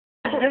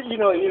you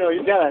know,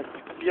 you gotta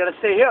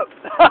stay hip.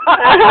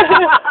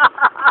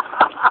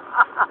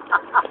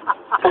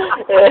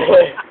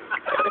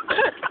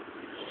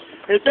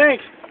 Hey,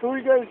 thanks. Who are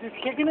you guys just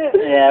kicking it?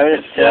 Yeah, we're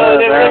just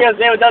chilling, bro. We're gonna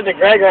say what's up to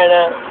Greg right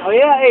now. Oh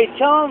yeah, hey,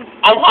 tell him.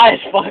 I'm high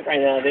as fuck right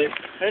now, dude.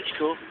 That's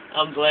cool.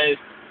 I'm blazed.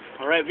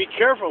 All right, be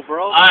careful,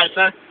 bro. Alright,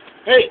 son.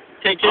 Hey,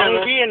 take care, I'll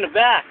man. be in the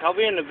back. I'll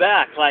be in the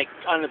back, like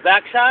on the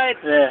back side,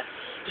 Yeah.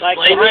 like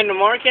Blaze behind it? the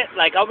market.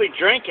 Like I'll be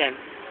drinking,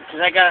 cause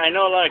I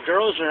know a lot of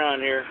girls around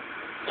here.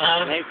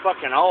 And they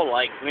fucking all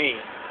like me.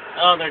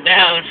 Oh, they're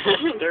down.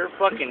 They're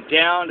fucking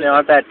down. They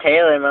want that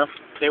Taylor, man.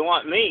 They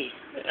want me.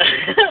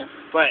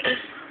 But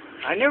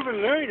I never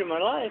married in my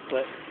life,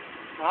 but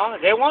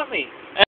they want me.